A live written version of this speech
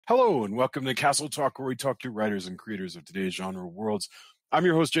Hello, and welcome to Castle Talk, where we talk to writers and creators of today's genre worlds. I'm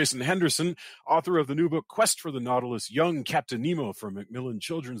your host, Jason Henderson, author of the new book, Quest for the Nautilus, Young Captain Nemo from Macmillan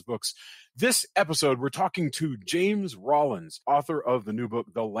Children's Books. This episode, we're talking to James Rollins, author of the new book,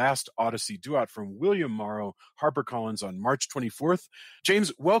 The Last Odyssey, due out from William Morrow, HarperCollins on March 24th.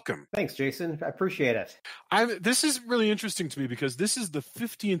 James, welcome. Thanks, Jason. I appreciate it. This is really interesting to me because this is the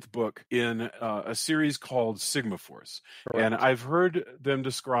 15th book in a series called Sigma Force. Correct. And I've heard them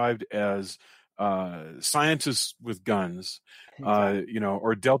described as scientists with guns,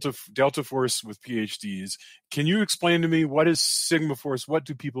 or Delta Force with PhDs. Can you explain to me what is Sigma Force? What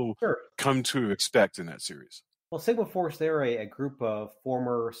do people come to expect in that series? Well, Sigma Force, they're a group of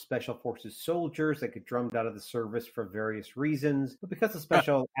former Special Forces soldiers that get drummed out of the service for various reasons. But because of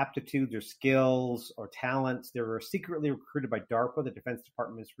special aptitudes or skills or talents, they were secretly recruited by DARPA, the Defense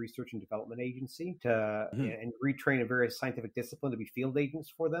Department's research and development agency, and retrain in various scientific disciplines to be field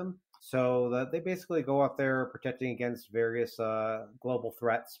agents for them. So they basically go out there protecting against various global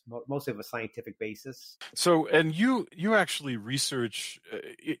threats, mostly of a scientific basis. So, and you actually research,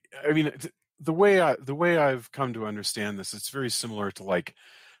 the way I've come to understand this, it's very similar to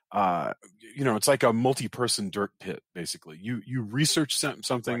it's like a multi-person dirt pit, basically. You research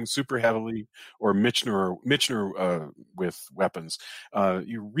something super heavily, or Michener with weapons.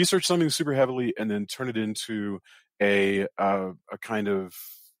 You research something super heavily and then turn it into a kind of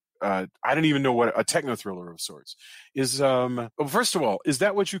I don't even know what a techno thriller of sorts is. First of all, is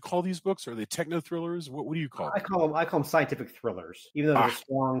that what you call these books? Are they techno thrillers? What do you call them? I call them scientific thrillers. Even though there's a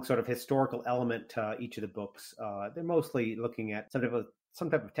strong sort of historical element to each of the books, they're mostly looking at some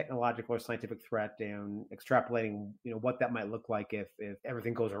type of technological or scientific threat and extrapolating, what that might look like if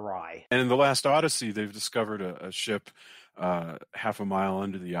everything goes awry. And in The Last Odyssey, they've discovered a ship half a mile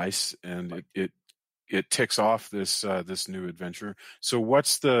under the ice, and it ticks off this new adventure. So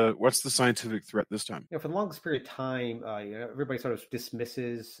what's the scientific threat this time? For the longest period of time, everybody sort of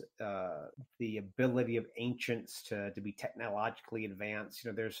dismisses the ability of ancients to be technologically advanced.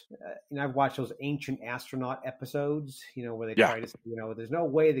 I've watched those ancient astronaut episodes, where they try to, there's no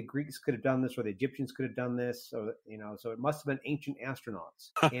way the Greeks could have done this or the Egyptians could have done this, or so it must have been ancient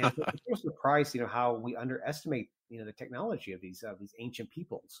astronauts. And it's surprised, how we underestimate the technology of these ancient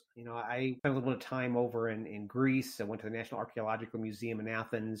peoples. I spent a little bit of time over in Greece. I went to the National Archaeological Museum in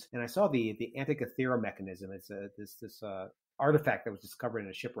Athens, and I saw the Antikythera mechanism. It's this artifact that was discovered in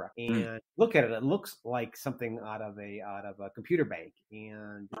a shipwreck. And look at it; it looks like something out of a computer bank.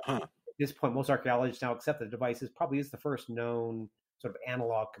 And at this point, most archaeologists now accept that the device probably is the first known sort of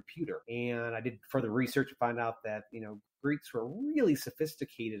analog computer. And I did further research to find out that Greeks were really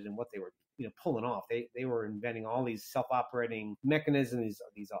sophisticated in what they were pulling off. They were inventing all these self-operating mechanisms,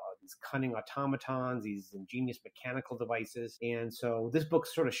 these cunning automatons, these ingenious mechanical devices. And so this book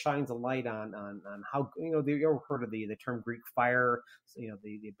sort of shines a light on how, you ever heard of the term Greek fire,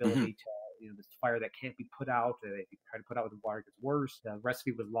 the ability to, this fire that can't be put out, that if you try to put out with water, it gets worse. The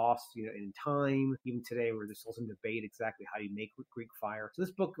recipe was lost, in time. Even today, where there's still some debate exactly how you make Greek fire. So this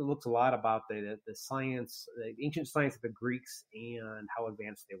book looks a lot about the science, the ancient science of the Greeks and how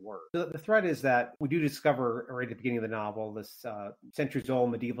advanced they were. So the threat is that we do discover right at the beginning of the novel this centuries-old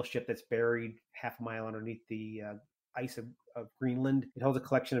medieval ship that's buried half a mile underneath the ice of Greenland. It holds a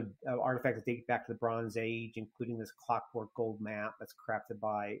collection of artifacts that date back to the Bronze Age, including this clockwork gold map that's crafted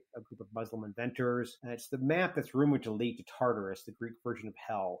by a group of Muslim inventors. And it's the map that's rumored to lead to Tartarus, the Greek version of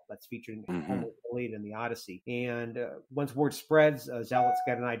hell that's featured in in the Odyssey. And once word spreads, zealots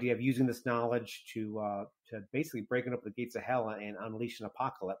get an idea of using this knowledge to basically breaking up the gates of hell and unleash an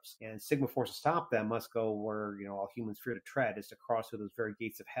apocalypse. And Sigma Force to stop them must go where all humans fear to tread, is to cross through those very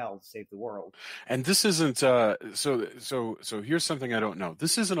gates of hell to save the world. And this isn't so here's something I don't know.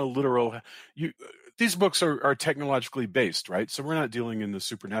 This isn't a literal. These books are technologically based, right? So we're not dealing in the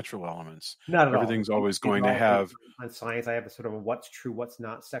supernatural elements. Not at all. Everything's always going to have on science. I have a sort of a what's true, what's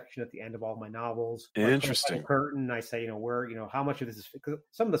not section at the end of all my novels. Interesting. Curtain. I say, where, how much of this is, because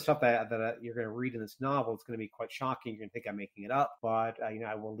some of the stuff that you're going to read in this novel, it's going to be quite shocking. You're going to think I'm making it up, but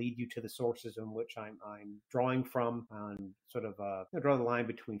I will lead you to the sources in which I'm drawing from, and sort of draw the line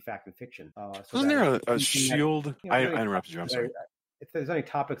between fact and fiction. Wasn't there a shield? I interrupted you. I'm sorry. If there's any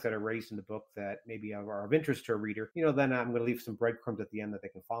topics that are raised in the book that maybe are of interest to a reader, then I'm going to leave some breadcrumbs at the end that they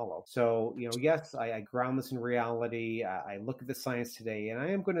can follow. So, yes, I ground this in reality. I look at the science today, and I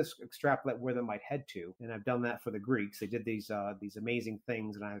am going to extrapolate where that might head to. And I've done that for the Greeks. They did these amazing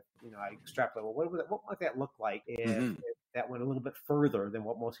things, and I extrapolate. Well, what might that look like if that went a little bit further than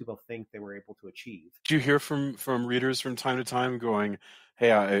what most people think they were able to achieve? Do you hear from readers from time to time going,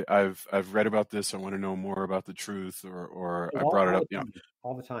 hey, I've read about this. I want to know more about the truth, or I brought it All up. the time,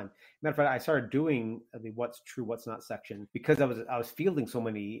 all the time. Matter of fact, I started doing the what's true, what's not section because I was fielding so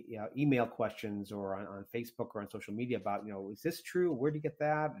many email questions or on Facebook or on social media about is this true? Where do you get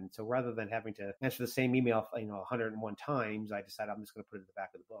that? And so rather than having to answer the same email 101 times, I decided I'm just going to put it in the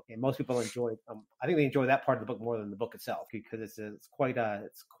back of the book. And most people enjoy. I think they enjoy that part of the book more than the book itself because it's quite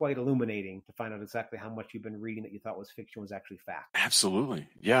illuminating to find out exactly how much you've been reading that you thought was fiction was actually fact. Absolutely.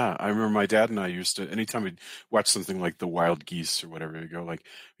 Yeah. I remember my dad and I used to, anytime we'd watch something like The Wild Geese or whatever, you go like,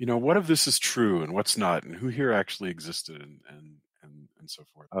 what of this is true and what's not, and who here actually existed, and so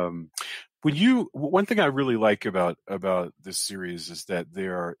forth. One thing I really like about this series is that they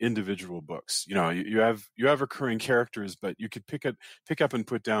are individual books. You have recurring characters, but you could pick up and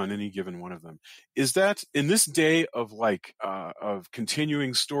put down any given one of them. Is that in this day of of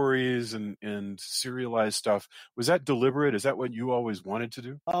continuing stories and serialized stuff, was that deliberate? Is that what you always wanted to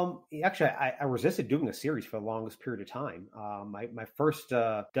do? Actually, I resisted doing a series for the longest period of time. My first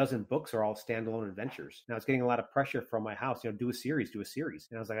dozen books are all standalone adventures. Now it's getting a lot of pressure from my house. Do a series.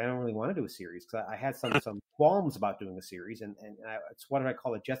 And I was like, I don't really want to do a series because I had some qualms about doing a series, and it's what I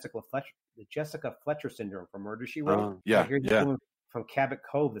call the Jessica Fletcher syndrome from Murder She Wrote. Yeah, I hear this yeah. woman from Cabot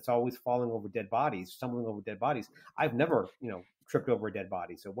Cove that's always stumbling over dead bodies. I've never, tripped over a dead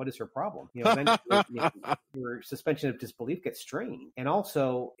body. So what is her problem? Eventually, your suspension of disbelief gets strained. And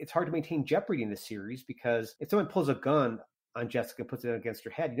also, it's hard to maintain jeopardy in this series because if someone pulls a gun on Jessica, puts it against her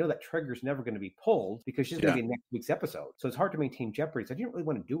head, that trigger's never going to be pulled because she's going to be in next week's episode. So it's hard to maintain jeopardy. So I didn't really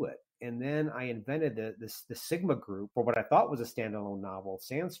want to do it. And then I invented the Sigma group for what I thought was a standalone novel,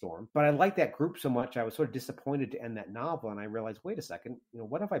 Sandstorm. But I liked that group so much, I was sort of disappointed to end that novel. And I realized, wait a second,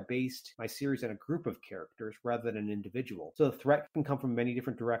 what if I based my series on a group of characters rather than an individual? So the threat can come from many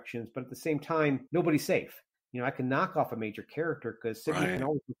different directions, but at the same time, nobody's safe. I can knock off a major character because Sigma can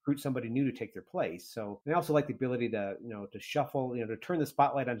always recruit somebody new to take their place. So I also like the ability to, to shuffle, to turn the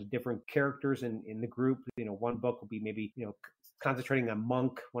spotlight onto different characters in the group. One book will be maybe, concentrating on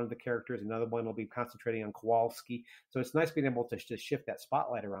Monk, one of the characters. Another one will be concentrating on Kowalski. So it's nice being able to just shift that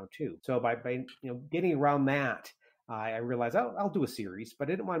spotlight around too. So by getting around that, I realized I'll do a series, but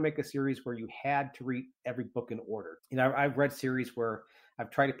I didn't want to make a series where you had to read every book in order. I've read series where I've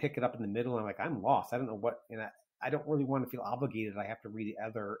tried to pick it up in the middle and I'm lost. I don't know what, I don't really want to feel obligated. I have to read the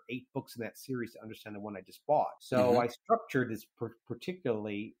other 8 books in that series to understand the one I just bought. So I structured this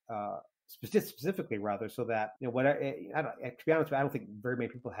particularly, specifically rather, so that, to be honest, I don't think very many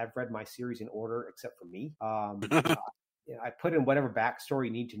people have read my series in order except for me. I put in whatever backstory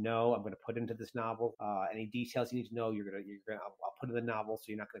you need to know. I'm going to put into this novel. Any details you need to know, I'll put in the novel, so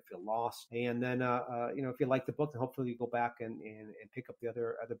you're not going to feel lost. And then, if you like the book, then hopefully you go back and pick up the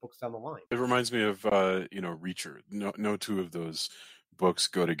other books down the line. It reminds me of Reacher. No two of those books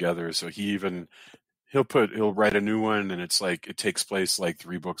go together. So he'll write a new one, and it's like it takes place like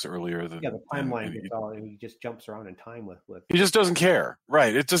 3 books earlier than the timeline gets all, and he just jumps around in time with he just doesn't care,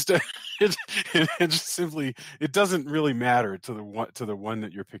 right? It just it just simply, it doesn't really matter to the one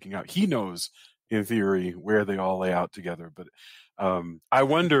that you're picking out. He knows in theory where they all lay out together, but I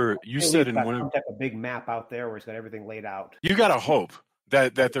wonder. You said in one of some type of big map out there where he's got everything laid out. You got to hope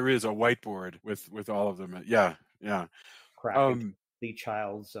that there is a whiteboard with all of them. Yeah. Crack Lee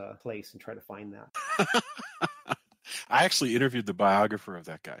Child's place and try to find that. I actually interviewed the biographer of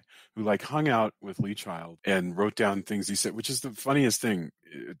that guy who hung out with Lee Child and wrote down things he said, which is the funniest thing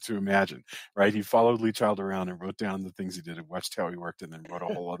to imagine, right? He followed Lee Child around and wrote down the things he did and watched how he worked, and then wrote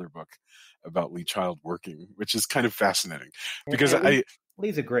a whole other book about Lee Child working, which is kind of fascinating because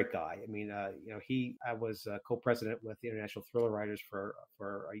Lee's a great guy. I mean, I was co-president with the International Thriller Writers for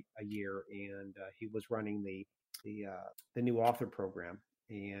a year, and he was running the new author program.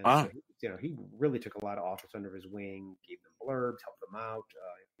 And so, he really took a lot of authors under his wing, gave them blurbs, helped them out.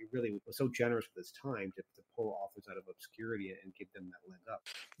 He really was so generous with his time to pull authors out of obscurity and give them that leg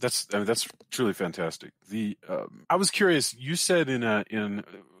up. That's truly fantastic. I was curious. You said in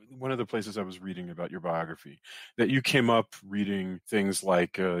one of the places I was reading about your biography that you came up reading things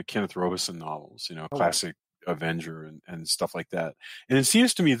like Kenneth Robeson novels, classic Avenger and stuff like that. And it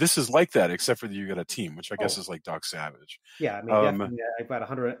seems to me this is like that, except for that you got a team, which I guess is like Doc Savage. Yeah, I mean, definitely, I've got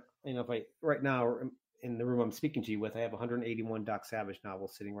 100. Right now in the room I'm speaking to you with, I have 181 Doc Savage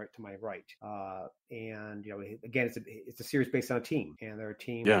novels sitting right to my right. And again, it's a series based on a team, and they're a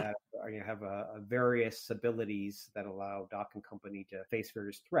team that have various abilities that allow Doc and company to face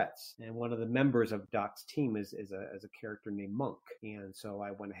various threats. And one of the members of Doc's team is a character named Monk, and so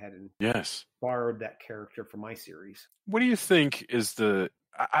I went ahead and borrowed that character for my series. What do you think is the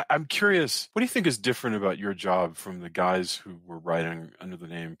I'm curious, what do you think is different about your job from the guys who were writing under the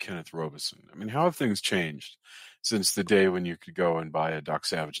name Kenneth Robeson? I mean, how have things changed since the day when you could go and buy a Doc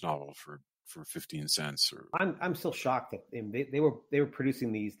Savage novel for 15 cents or I'm still shocked that they were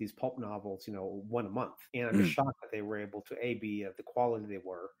producing these pulp novels, one a month, and I'm just shocked that they were able to be of the quality they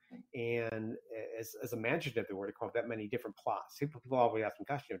were, and as imaginative they were to come up with that many different plots. People always ask me,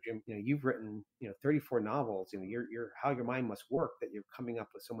 "Gosh, Jim, you've written 34 novels. Your how your mind must work that you're coming up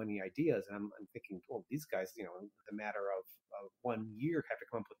with so many ideas." And I'm thinking, well, these guys, in the matter of 1 year, have to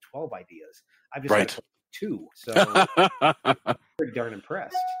come up with 12 ideas. I've just had to right. come up with two, so I'm pretty darn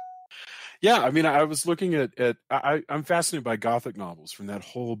impressed. Yeah, I mean, I was looking I'm fascinated by Gothic novels from that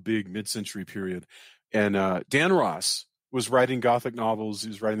whole big mid-century period, and Dan Ross was writing Gothic novels. He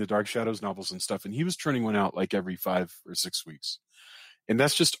was writing the Dark Shadows novels and stuff, and he was turning one out like every 5 or 6 weeks. And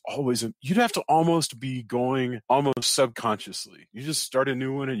that's just always, you'd have to almost be going almost subconsciously. You just start a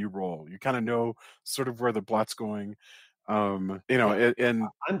new one and you roll. You kind of know sort of where the plot's going. And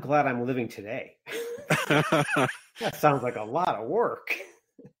I'm glad I'm living today. That sounds like a lot of work.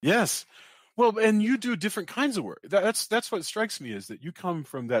 yes. Well, and you do different kinds of work. That's what strikes me, is that you come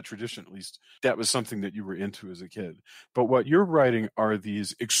from that tradition. At least that was something that you were into as a kid. But what you're writing are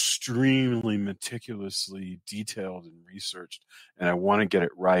these extremely meticulously detailed and researched. And I want to get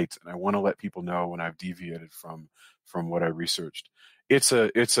it right, and I want to let people know when I've deviated from what I researched. It's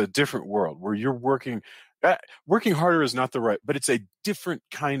a different world where you're working. Working harder is not the right, but it's a different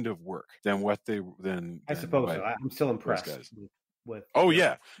kind of work than what they than. I suppose so. I'm still impressed with oh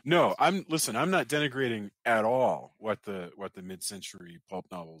yeah, no, I'm not denigrating at all what the mid-century pulp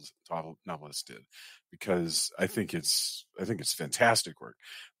novelists did, because I think it's fantastic work,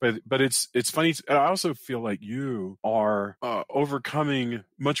 but it's funny. I also feel like you are overcoming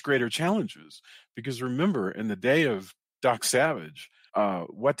much greater challenges, because remember, in the day of Doc Savage,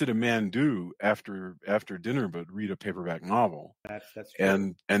 what did a man do after dinner but read a paperback novel? That's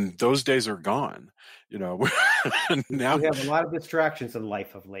true. And those days are gone. Now we have a lot of distractions in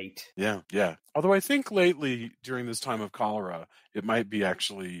life of late. Yeah. Although I think lately, during this time of cholera, it might be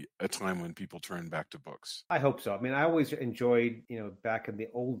actually a time when people turn back to books. I hope so. I mean, I always enjoyed, back in the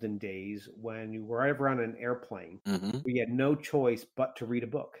olden days when you were ever on an airplane, we had no choice but to read a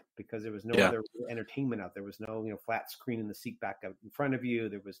book, because there was no other entertainment out there. There was no, flat screen in the seat back up in front of you.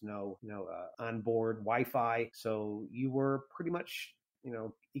 There was no, onboard Wi-Fi. So you were pretty much,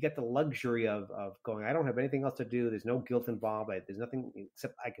 you get the luxury of going, I don't have anything else to do. There's no guilt involved. There's nothing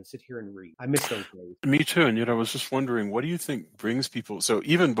except I can sit here and read. I miss those days. Me too. And I was just wondering, what do you think brings people? So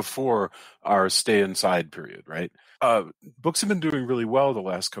even before our stay inside period, right? Books have been doing really well the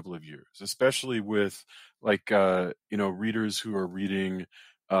last couple of years, especially with readers who are reading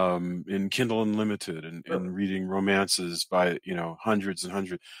in Kindle Unlimited and reading romances by hundreds and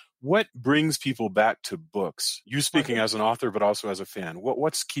hundreds. What brings people back to books? You speaking as an author, but also as a fan.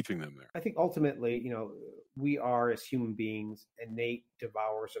 What's keeping them there? I think ultimately, we are, as human beings, innate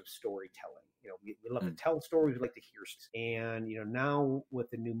devourers of storytelling. We love to tell stories. We like to hear stories. And now with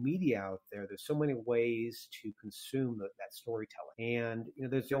the new media out there, there's so many ways to consume that storytelling. And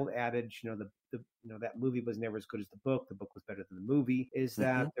there's the old adage, that movie was never as good as the book. The book was better than the movie. Is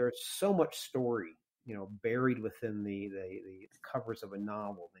that there's so much story buried within the covers of a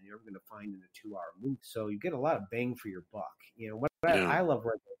novel than you're going to find in a 2-hour movie. So you get a lot of bang for your buck. What I love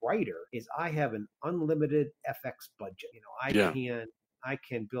as a writer is I have an unlimited FX budget. I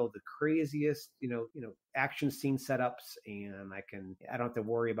can build the craziest, action scene setups, and I don't have to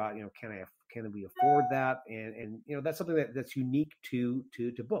worry about, can we afford that? And that's something that's unique to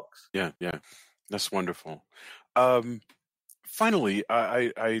books. Yeah. That's wonderful. Finally,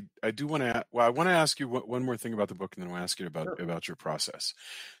 I do want to. Well, I want to ask you one more thing about the book, and then I want to ask you about your process.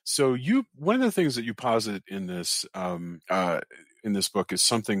 So, one of the things that you posit in this book is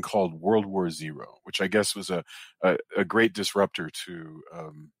something called World War Zero, which I guess was a great disruptor to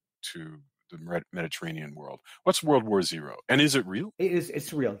the Mediterranean world. What's World War Zero, and is it real? It is.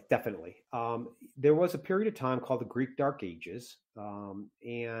 It's real, definitely. There was a period of time called the Greek Dark Ages,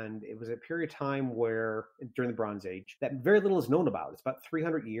 and it was a period of time where, during the Bronze Age, that very little is known about. It's about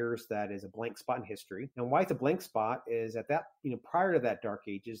 300 years that is a blank spot in history. And why it's a blank spot is at that, prior to that Dark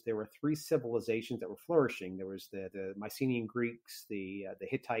Ages, there were 3 civilizations that were flourishing. There was the Mycenaean Greeks, the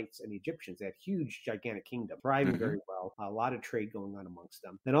Hittites, and the Egyptians. They had huge, gigantic kingdoms, thriving very well. A lot of trade going on amongst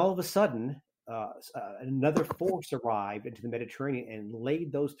them. Then all of a sudden, another force arrived into the Mediterranean and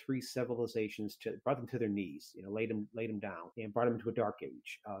laid those three civilizations brought them to their knees. Laid them down and brought them into a dark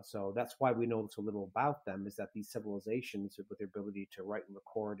age. So that's why we know so little about them, is that these civilizations, with their ability to write and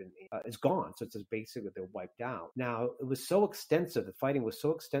record, and is gone. So it's just basically they're wiped out. Now, it was so extensive, the fighting was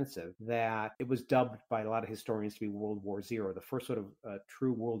so extensive that it was dubbed by a lot of historians to be World War Zero, the first sort of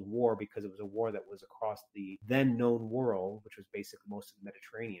true world war, because it was a war that was across the then known world, which was basically most of the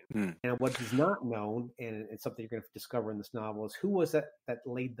Mediterranean. And what is not known, and it's something you're going to discover in this novel, is who was that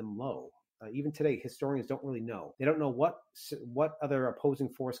laid them low. Even today, historians don't really know. They don't know what other opposing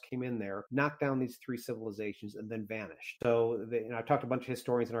force came in there, knocked down these three civilizations, and then vanished. So I've talked to a bunch of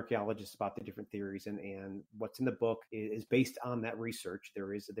historians and archaeologists about the different theories, and what's in the book is based on that research.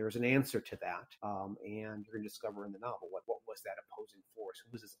 There is an answer to that, and you're going to discover in the novel what was that opposing force?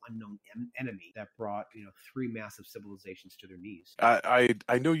 Who was this unknown enemy that brought three massive civilizations to their knees?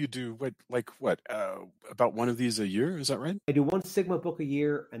 I know you do about one of these a year. Is that right? I do one Sigma book a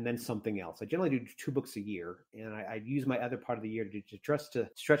year and then something else. I generally do 2 books a year, and I use my other part of the year to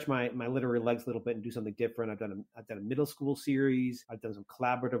stretch my literary legs a little bit and do something different. I've done a middle school series. I've done some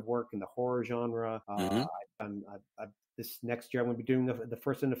collaborative work in the horror genre. This next year I'm going to be doing the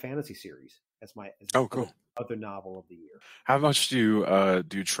first in the fantasy series as cool. Other novel of the year. How much do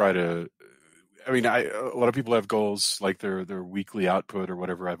you try to? I mean, a lot of people have goals like their weekly output or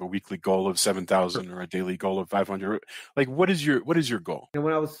whatever. I have a weekly goal of 7,000 or a daily goal of 500. Like, what is your goal?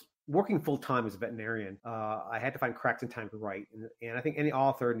 When I was working full time as a veterinarian, I had to find cracks in time to write, and I think any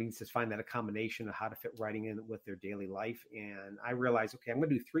author needs to find that a combination of how to fit writing in with their daily life. And I realized, okay, I'm going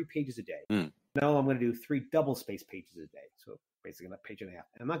to do 3 pages a day. No, I'm going to do 3 double-spaced pages a day. So basically a page and a half.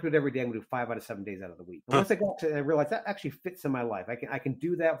 And I'm not going to do it every day. I'm going to do 5 out of 7 days out of the week. But once I got to, I realized that actually fits in my life. I can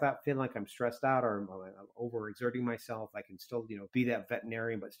do that without feeling like I'm stressed out or I'm overexerting myself. I can still, be that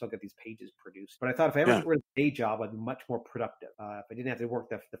veterinarian, but still get these pages produced. But I thought if I ever were a day job, I'd be much more productive. If I didn't have to work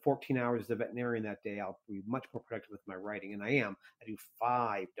the 14 hours as a veterinarian that day, I'll be much more productive with my writing. And I am. I do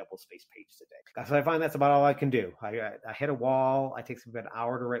 5 double-spaced pages a day. So I find that's about all I can do. I hit a wall. I take about an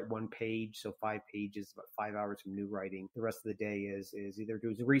hour to write 1 page. So 5 pages, about 5 hours from new writing. The rest of the day is either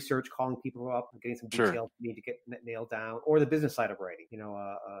doing research, calling people up, getting some details you need to get nailed down, or the business side of writing.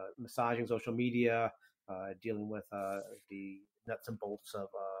 Massaging social media, dealing with the nuts and bolts of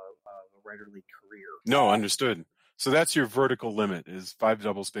a writerly career. No, understood. So that's your vertical limit is 5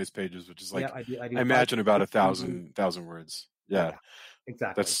 double-spaced pages, which is like I imagine about 1,000 words. Yeah,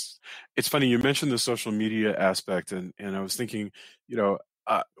 exactly. It's funny you mentioned the social media aspect, and I was thinking,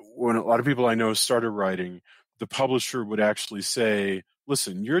 when a lot of people I know started writing, the publisher would actually say,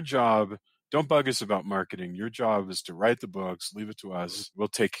 listen, your job, don't bug us about marketing. Your job is to write the books, leave it to us. We'll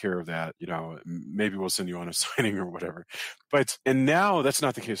take care of that. Maybe we'll send you on a signing or whatever. And now that's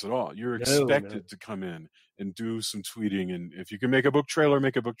not the case at all. You're expected to come in and do some tweeting. And if you can make a book trailer,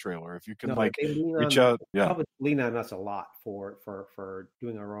 make a book trailer. If you can reach out. Yeah. Public lean on us a lot for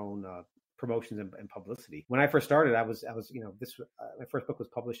doing our own promotions and publicity. When I first started, I was my first book was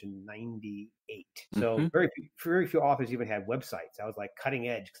published in '98. So very few authors even had websites. I was like cutting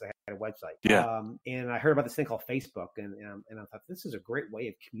edge because I had a website. Yeah. And I heard about this thing called Facebook, and I thought this is a great way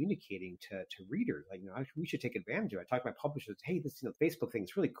of communicating to readers. Like, we should take advantage of it. I talked to my publishers, hey, this Facebook thing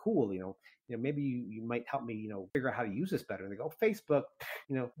is really cool. Maybe you might help me figure out how to use this better. And they go, Facebook,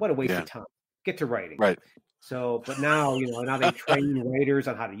 what a waste of time. Get to writing. Right. So, but now, now they train writers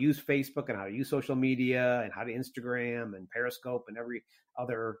on how to use Facebook and how to use social media and how to Instagram and Periscope and every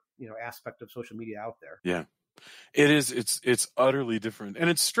other, aspect of social media out there. Yeah, it is. It's utterly different. And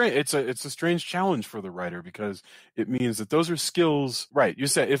it's strange. It's a strange challenge for the writer because it means that those are skills, right? You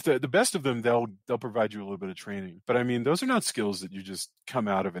said if the best of them, they'll provide you a little bit of training. But I mean, those are not skills that you just come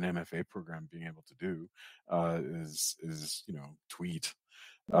out of an MFA program being able to do, tweet.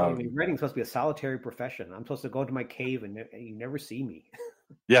 Writing's supposed to be a solitary profession. I'm supposed to go to my cave and you never see me.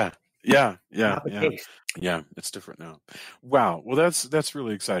 Yeah. Not the case. Yeah, it's different now. Wow. Well, that's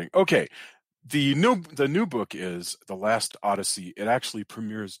really exciting. Okay. The new book is The Last Odyssey. It actually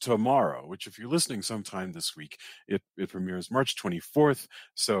premieres tomorrow, which if you're listening sometime this week, it premieres March 24th.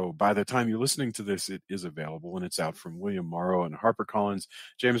 So by the time you're listening to this, it is available and it's out from William Morrow and HarperCollins.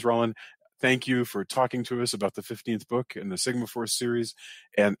 James Rollins, thank you for talking to us about the 15th book in the Sigma Force series.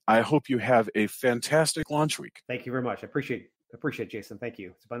 And I hope you have a fantastic launch week. Thank you very much. I appreciate it, Jason. Thank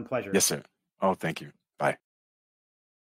you. It's been a pleasure. Yes, sir. Oh, thank you. Bye.